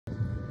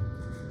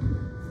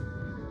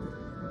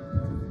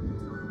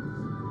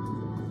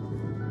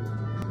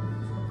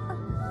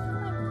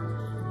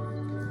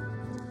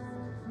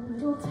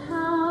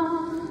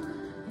town.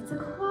 It's a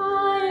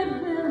quiet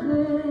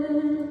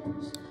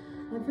village.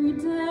 Every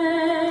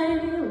day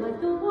like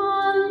the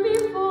one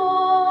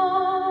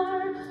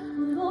before. A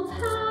little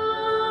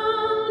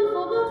town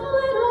full of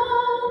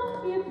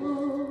little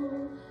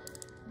people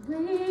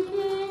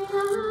waking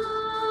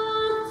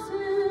up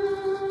to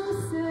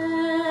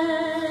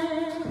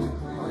say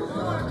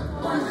bonjour,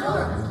 bonjour,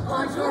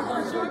 bonjour,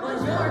 bonjour,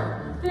 bonjour.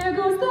 There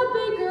goes the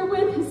baker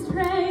with his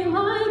tray,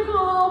 like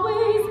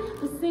always,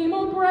 the same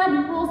old bread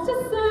and rolls to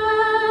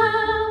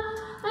sell.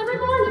 Every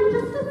morning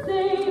just the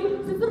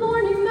same, since the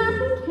morning that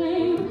he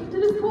came to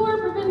this poor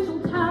provincial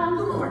town.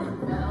 Good morning,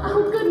 Belle.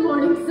 Oh, good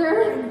morning,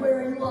 sir. And where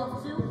are you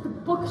off to? The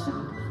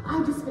bookshop.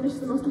 I just finished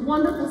the most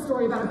wonderful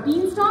story about a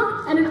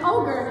beanstalk and an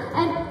ogre,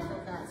 and...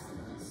 That's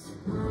nice.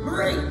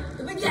 Marie,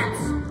 the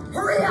baguettes!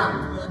 Hurry up!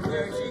 Look,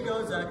 there she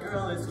goes, that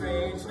girl is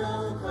strange,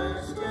 no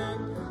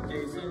question.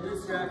 Dazed and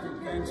distracted,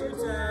 can't you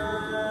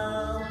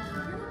tell?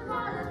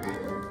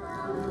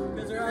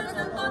 Cause her heart's a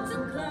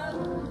lonesome cloud.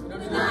 No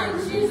denying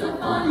she's a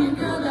funny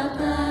girl, that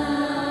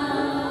Belle.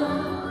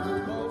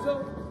 Bonjour.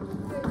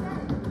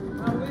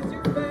 How is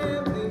your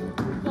family?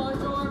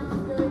 Bonjour.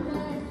 Good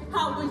day.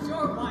 How is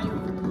your wife?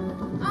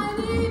 I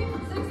need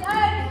 6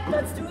 eggs.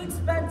 That's too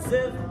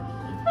expensive.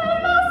 There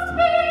must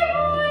be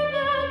more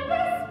than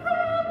this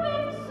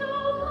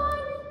provincial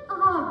life.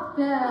 Ah,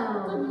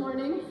 Belle. Good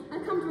morning. I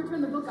come to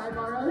return the book I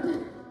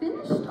borrowed.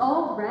 Finished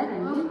already?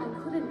 Oh, I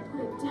couldn't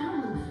put it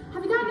down.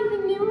 Have you got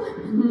anything new?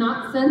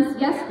 Not since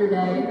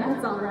yesterday.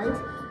 That's all right.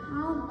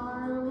 I'll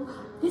borrow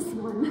this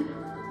one.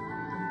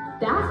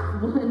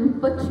 That one,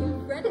 but you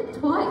read it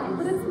twice.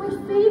 But it's my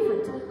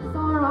favorite.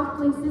 Far off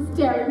places,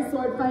 daring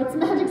sword fights,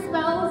 magic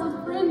spells, a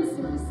prince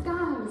in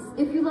disguise.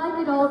 If you like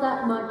it all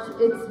that much,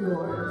 it's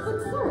yours.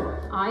 But sir,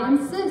 I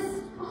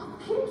insist. oh,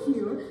 thank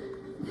you.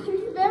 Thank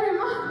you very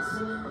much.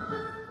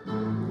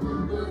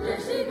 Look, there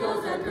she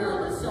goes, that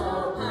girl is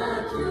so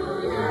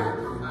peculiar.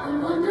 I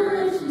wonder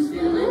if she's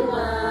feeling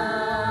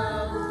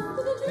well.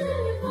 With a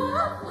dreamy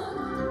look,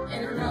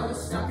 and her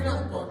nose stuck in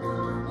a book.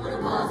 What a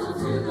puzzle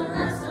to the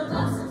rest of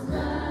us is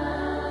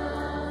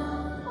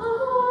Belle.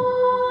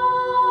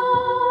 Oh,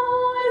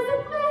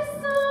 isn't this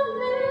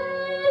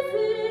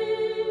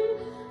amazing?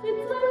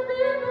 It's my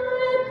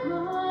favorite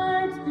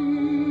part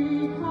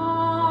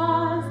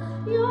because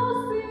you'll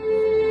see.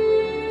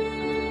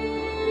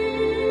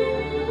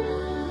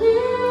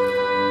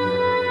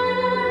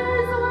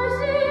 Here's where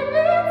she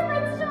meets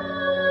Prince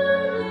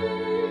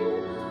Charming,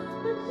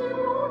 but she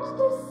won't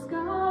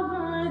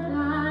discover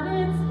that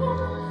it's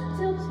him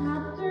till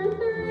chapter 3.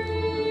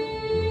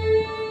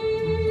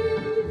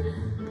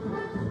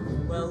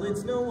 Well,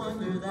 it's no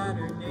wonder that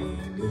her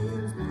name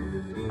means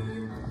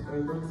beauty. Her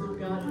looks have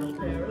got no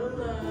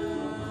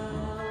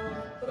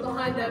parallel. But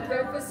behind that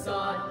fair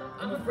facade,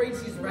 I'm afraid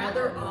she's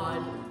rather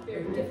odd.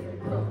 Very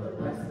different from the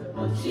rest of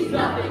us. She's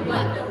nothing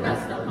like the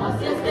rest of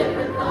us. Yes,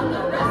 different from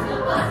the rest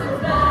of us is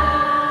Belle.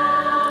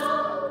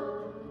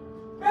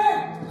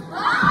 Hey! I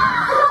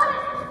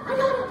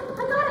got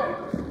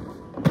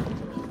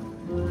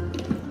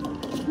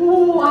it!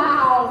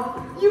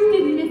 Wow! You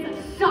didn't miss a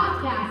shot,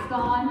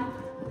 Gaston.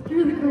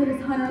 You're the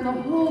greatest hunter in the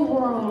whole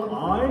world.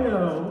 I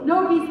know.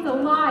 No beast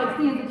alive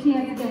stands a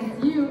chance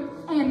against you.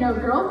 And no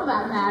girl for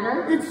that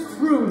matter. It's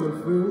true,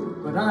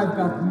 LeFou, but I've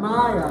got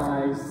my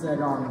eyes set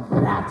on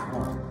that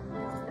one.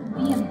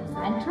 The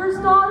inventor's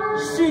daughter?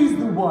 She's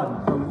the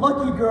one, the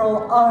lucky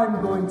girl I'm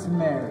going to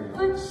marry.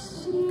 But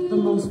she... The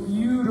most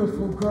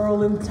beautiful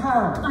girl in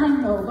town. I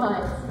know,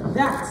 but...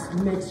 That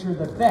makes her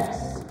the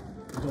best.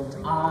 Don't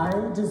I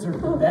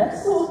deserve the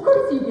best? Well, of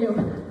course you do.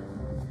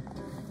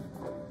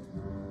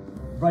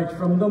 Right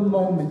from the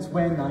moment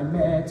when I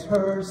met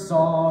her,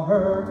 saw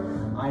her,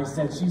 I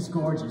said she's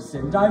gorgeous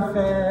and I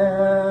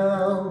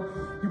fell.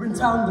 Here in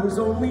town there's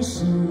only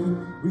she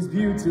who's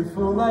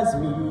beautiful as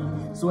me,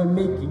 so I'm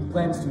making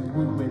plans to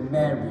woo and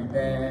marry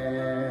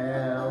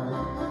Belle.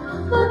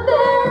 But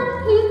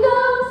there he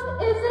goes,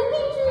 isn't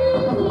he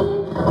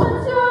dreamy?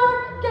 What's your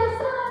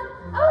guess on?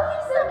 Oh,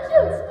 he's so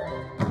cute.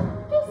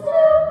 He's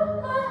still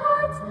my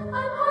heart,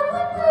 I'm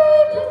hardly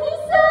breathing.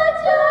 He's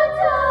such a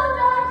tall,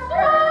 dark,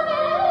 strong,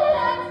 and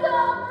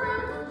handsome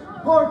prince.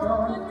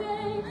 Pardon. Good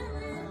day.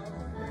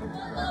 A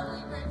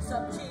lovely rinse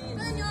of cheese.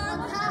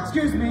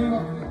 Excuse me,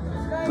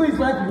 please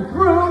let me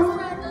through.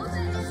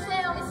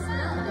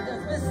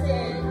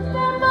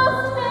 There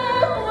must be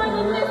more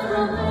than this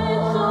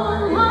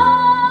provincial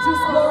life.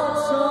 Just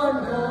watch, I'm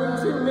going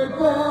to make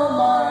Belle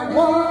my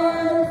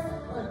wife.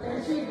 But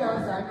there she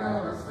goes, that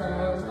girl is so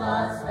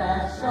but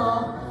special.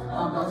 A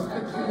most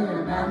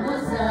peculiar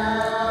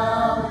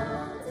mademoiselle.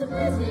 To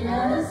busy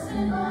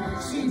innocent,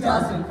 she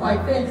doesn't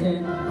quite fit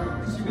in.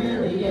 She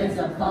really is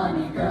a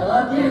funny girl,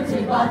 a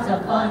beauty, but a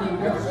funny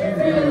girl. She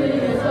really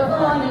is a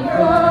funny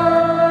girl.